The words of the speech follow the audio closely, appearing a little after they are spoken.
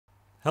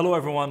Hello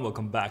everyone,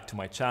 welcome back to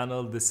my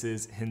channel. This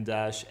is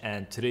Hindash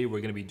and today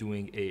we're going to be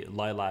doing a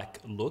lilac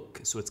look.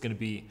 So it's going to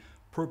be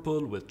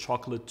purple with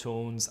chocolate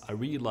tones. I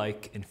really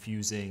like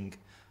infusing,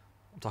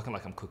 I'm talking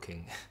like I'm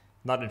cooking.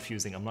 Not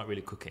infusing, I'm not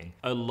really cooking.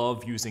 I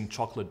love using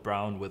chocolate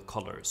brown with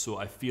color. So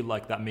I feel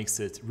like that makes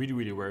it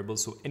really wearable.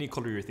 So any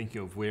color you're thinking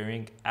of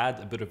wearing,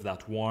 add a bit of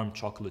that warm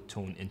chocolate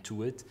tone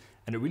into it.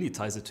 And it really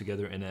ties it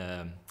together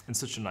in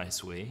such a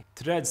nice way.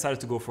 Today I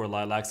decided to go for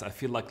lilacs. I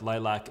feel like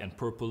lilac and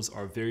purples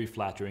are very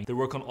flattering. They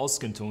work on all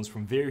skin tones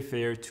from very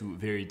fair to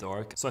very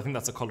dark. So I think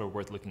that's a color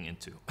worth looking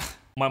into.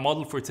 My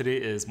model for today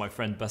is my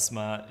friend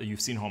Basma.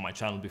 You've seen her on my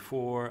channel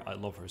before. I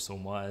love her so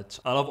much.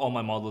 I love all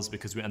my models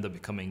because we end up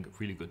becoming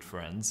really good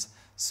friends.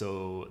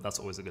 So that's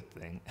always a good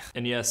thing.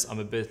 And yes, I'm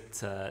a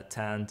bit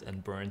tanned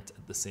and burnt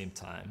at the same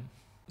time.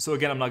 So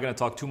again, I'm not going to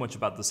talk too much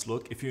about this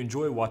look. If you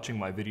enjoy watching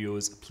my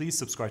videos, please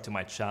subscribe to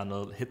my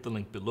channel, hit the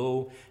link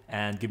below,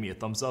 and give me a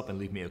thumbs up and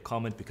leave me a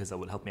comment because that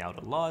would help me out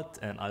a lot.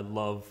 And I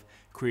love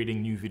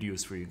creating new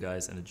videos for you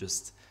guys, and it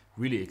just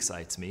really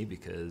excites me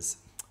because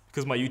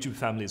my YouTube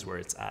family is where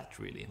it's at,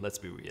 really. Let's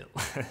be real.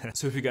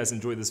 So if you guys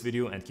enjoy this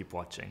video, and keep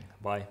watching.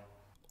 Bye.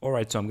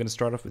 Alright, so I'm going to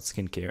start off with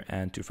skincare,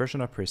 and to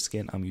freshen up her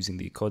skin, I'm using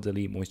the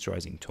Caudalie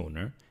Moisturizing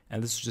Toner.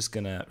 And this is just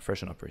going to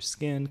freshen up her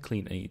skin,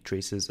 clean any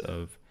traces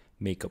of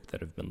makeup that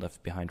have been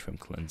left behind from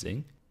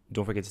cleansing.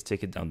 Don't forget to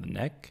take it down the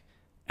neck.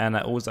 And I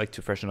always like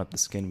to freshen up the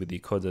skin with the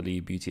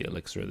Caudalie Beauty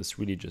Elixir. This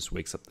really just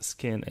wakes up the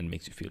skin and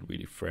makes you feel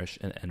really fresh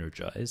and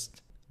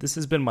energized. This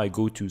has been my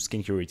go-to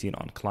skincare routine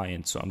on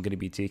clients, so I'm going to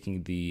be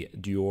taking the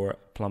Dior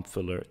Plump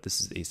Filler. This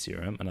is a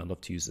serum, and I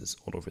love to use this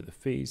all over the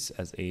face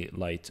as a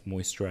light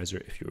moisturizer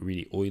if you're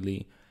really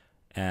oily.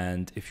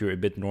 And if you're a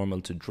bit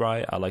normal to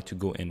dry, I like to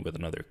go in with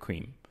another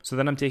cream. So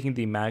then I'm taking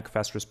the MAC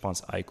Fast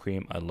Response Eye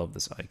Cream. I love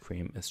this eye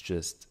cream. It's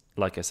just,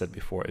 like I said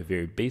before, a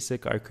very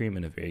basic eye cream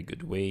in a very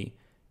good way.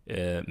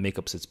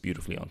 Makeup sits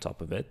beautifully on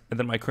top of it. And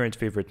then my current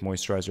favorite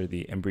moisturizer,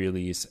 the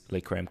Embryolisse Le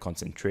Crème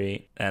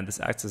Concentré. And this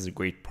acts as a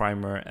great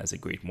primer, as a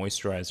great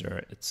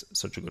moisturizer. It's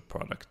such a good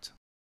product.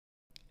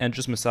 And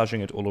just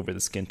massaging it all over the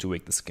skin to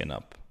wake the skin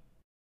up.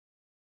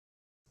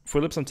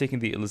 For lips, I'm taking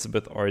the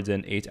Elizabeth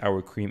Arden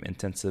 8-Hour Cream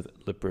Intensive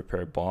Lip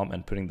Repair Balm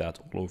and putting that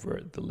all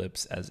over the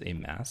lips as a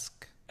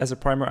mask. As a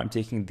primer, I'm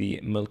taking the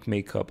Milk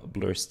Makeup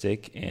Blur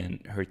Stick in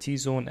her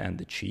T-zone and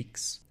the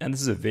cheeks. And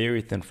this is a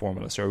very thin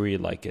formula, so I really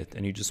like it.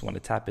 And you just want to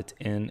tap it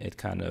in. It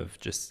kind of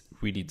just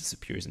really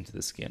disappears into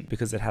the skin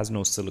because it has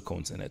no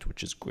silicones in it,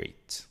 which is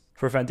great.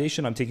 For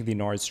foundation, I'm taking the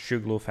NARS Sheer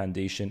Glow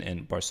Foundation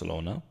in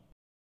Barcelona.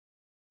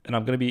 And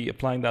I'm going to be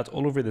applying that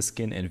all over the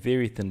skin in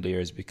very thin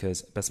layers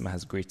because Basma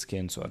has great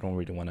skin, so I don't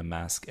really want to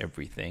mask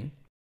everything.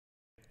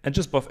 And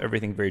just buff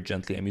everything very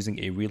gently. I'm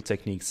using a Real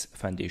Techniques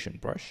foundation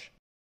brush.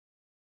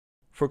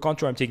 For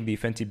contour, I'm taking the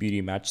Fenty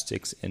Beauty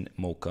Matchsticks in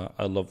Mocha.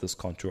 I love this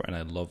contour and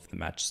I love the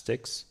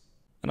matchsticks.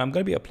 And I'm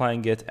going to be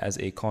applying it as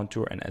a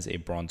contour and as a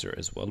bronzer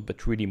as well,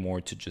 but really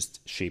more to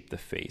just shape the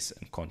face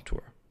and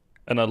contour.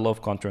 And I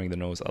love contouring the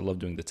nose. I love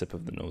doing the tip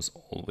of the nose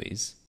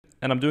always.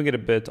 And I'm doing it a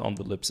bit on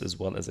the lips as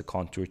well as a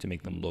contour to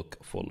make them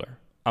look fuller.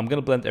 I'm going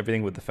to blend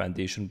everything with the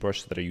foundation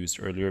brush that I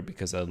used earlier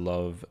because I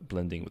love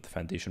blending with the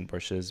foundation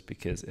brushes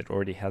because it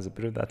already has a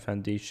bit of that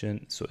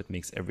foundation, so it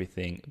makes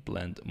everything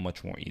blend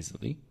much more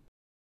easily.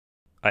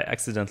 I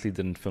accidentally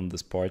didn't film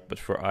this part, but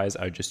for eyes,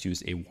 I just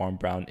used a warm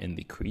brown in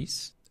the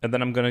crease. And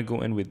then I'm going to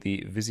go in with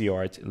the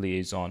Viseart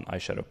Liaison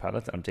eyeshadow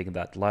palette. I'm taking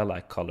that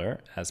lilac color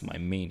as my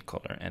main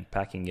color and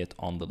packing it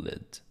on the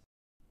lid.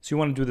 So you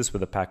want to do this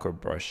with a pack or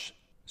brush.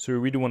 So you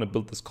really want to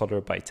build this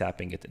color by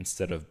tapping it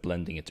instead of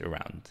blending it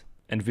around.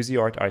 And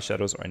Viseart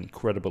eyeshadows are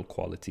incredible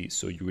quality,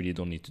 so you really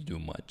don't need to do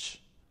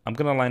much. I'm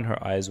going to line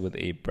her eyes with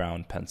a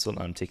brown pencil.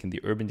 I'm taking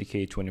the Urban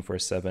Decay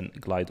 24/7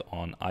 Glide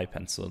On Eye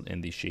Pencil in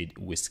the shade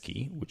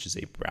Whiskey, which is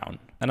a brown.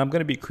 And I'm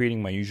going to be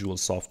creating my usual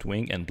soft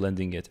wing and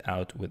blending it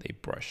out with a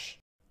brush,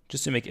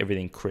 just to make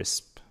everything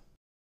crisp.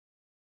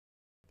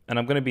 And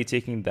I'm going to be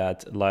taking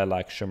that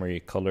lilac shimmery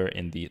color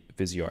in the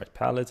Viseart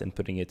palette and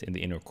putting it in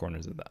the inner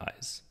corners of the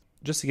eyes,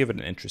 just to give it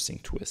an interesting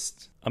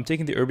twist. I'm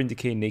taking the Urban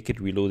Decay Naked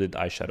Reloaded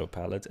eyeshadow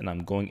palette and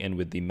I'm going in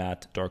with the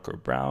matte darker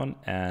brown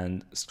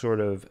and sort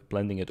of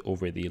blending it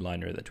over the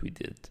liner that we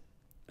did.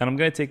 And I'm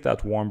going to take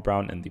that warm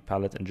brown in the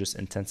palette and just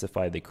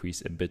intensify the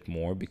crease a bit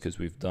more because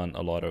we've done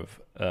a lot of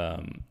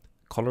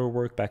color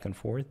work back and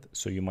forth,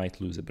 so you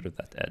might lose a bit of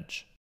that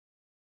edge.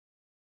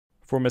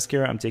 For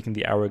mascara, I'm taking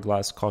the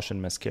Hourglass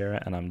Caution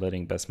Mascara and I'm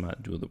letting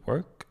Basma do the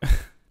work.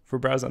 For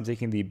brows, I'm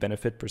taking the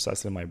Benefit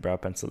Precisely My Brow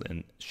Pencil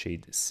in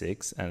shade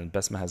 6, and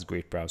Basma has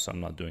great brows, so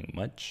I'm not doing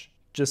much,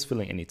 just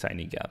filling any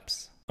tiny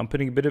gaps. I'm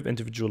putting a bit of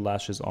individual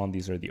lashes on.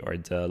 These are the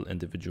Ardell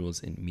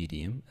Individuals in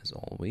medium, as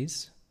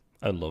always.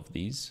 I love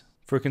these.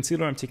 For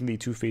concealer, I'm taking the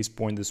Too Faced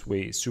Born This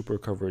Way Super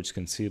Coverage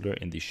Concealer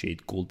in the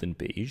shade Golden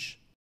Beige.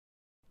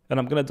 And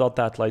I'm going to dot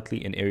that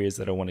lightly in areas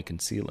that I want to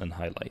conceal and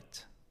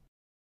highlight.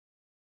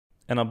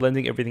 And I'm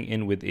blending everything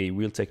in with a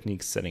Real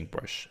Techniques setting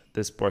brush.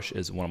 This brush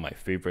is one of my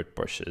favorite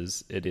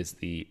brushes. It is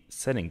the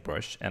setting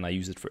brush and I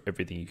use it for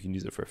everything. You can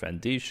use it for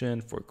foundation,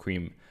 for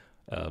cream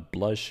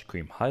blush,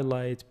 cream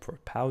highlight, pour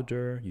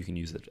powder. You can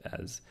use it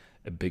as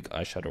a big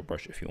eyeshadow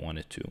brush if you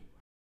wanted to.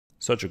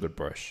 Such a good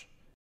brush.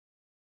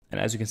 And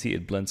as you can see,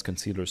 it blends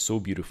concealer so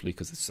beautifully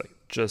because it's like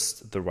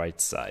just the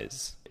right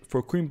size.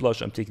 For cream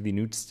blush, I'm taking the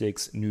Nude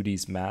Stix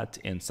Nudies Matte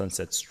in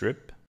Sunset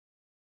Strip.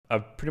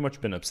 I've pretty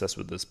much been obsessed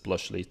with this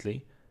blush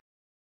lately.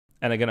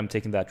 And again, I'm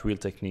taking that Real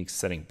Techniques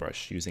setting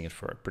brush, using it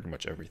for pretty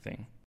much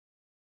everything.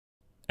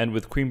 And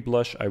with cream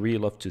blush, I really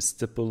love to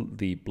stipple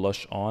the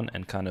blush on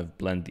and kind of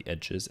blend the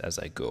edges as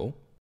I go.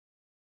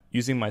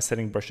 Using my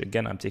setting brush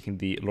again, I'm taking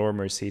the Laura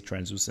Mercier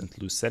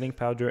Translucent Loose Setting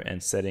Powder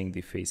and setting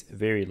the face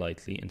very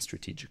lightly and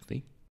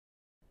strategically.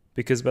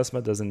 Because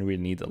Basma doesn't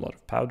really need a lot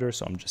of powder,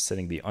 so I'm just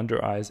setting the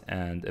under eyes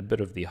and a bit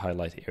of the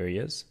highlight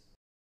areas,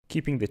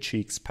 keeping the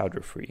cheeks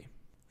powder free.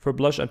 For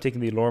blush, I'm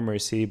taking the Laura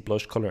Mercier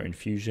Blush Color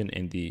Infusion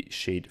in the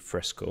shade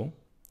Fresco.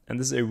 And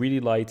this is a really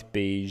light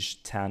beige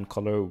tan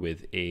color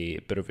with a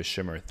bit of a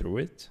shimmer through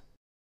it.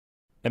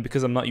 And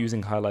because I'm not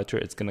using highlighter,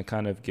 it's going to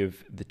kind of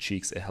give the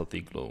cheeks a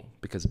healthy glow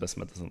because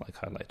Basma doesn't like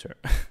highlighter.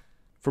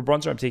 For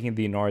bronzer, I'm taking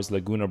the NARS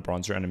Laguna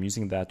bronzer and I'm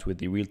using that with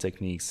the Real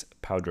Techniques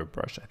powder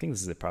brush. I think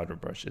this is a powder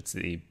brush. It's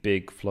the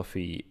big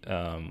fluffy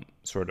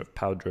sort of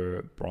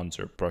powder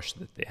bronzer brush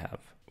that they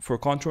have. For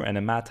contour and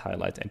a matte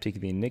highlight, I'm taking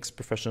the NYX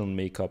Professional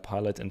Makeup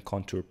Highlight and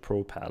Contour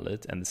Pro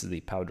palette, and this is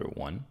the powder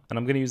one. And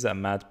I'm going to use that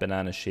matte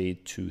banana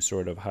shade to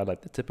sort of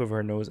highlight the tip of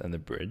her nose and the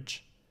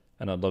bridge.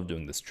 And I love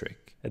doing this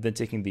trick. And then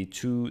taking the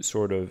two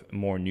sort of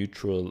more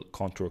neutral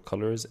contour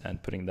colors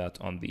and putting that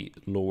on the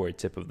lower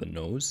tip of the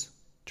nose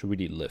to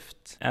really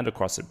lift, and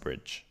across the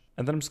bridge.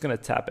 And then I'm just going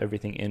to tap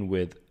everything in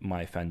with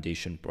my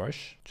foundation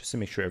brush just to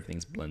make sure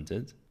everything's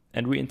blended,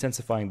 and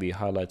re-intensifying the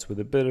highlights with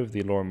a bit of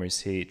the Laura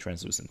Mercier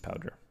translucent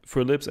powder.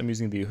 For lips, I'm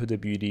using the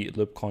Huda Beauty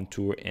Lip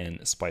Contour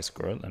in Spice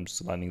Girl. I'm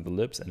just lining the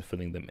lips and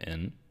filling them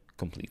in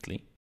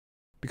completely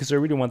because I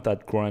really want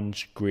that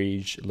grunge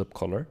grayish lip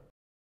color.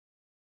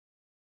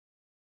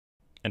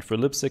 And for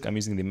lipstick, I'm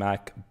using the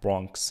MAC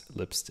Bronx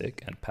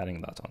lipstick and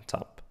patting that on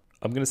top.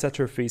 I'm going to set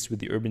her face with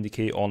the Urban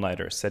Decay All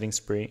Nighter setting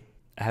spray.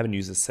 I haven't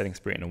used this setting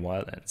spray in a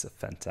while and it's a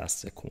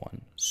fantastic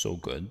one. So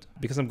good.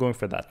 Because I'm going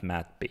for that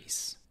matte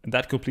base. And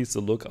that completes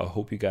the look. I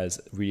hope you guys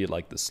really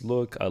like this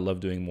look. I love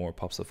doing more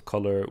pops of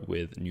color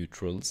with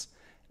neutrals.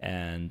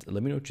 And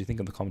let me know what you think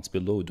in the comments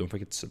below. Don't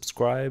forget to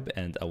subscribe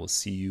and I will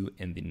see you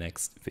in the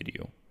next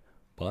video.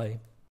 Bye.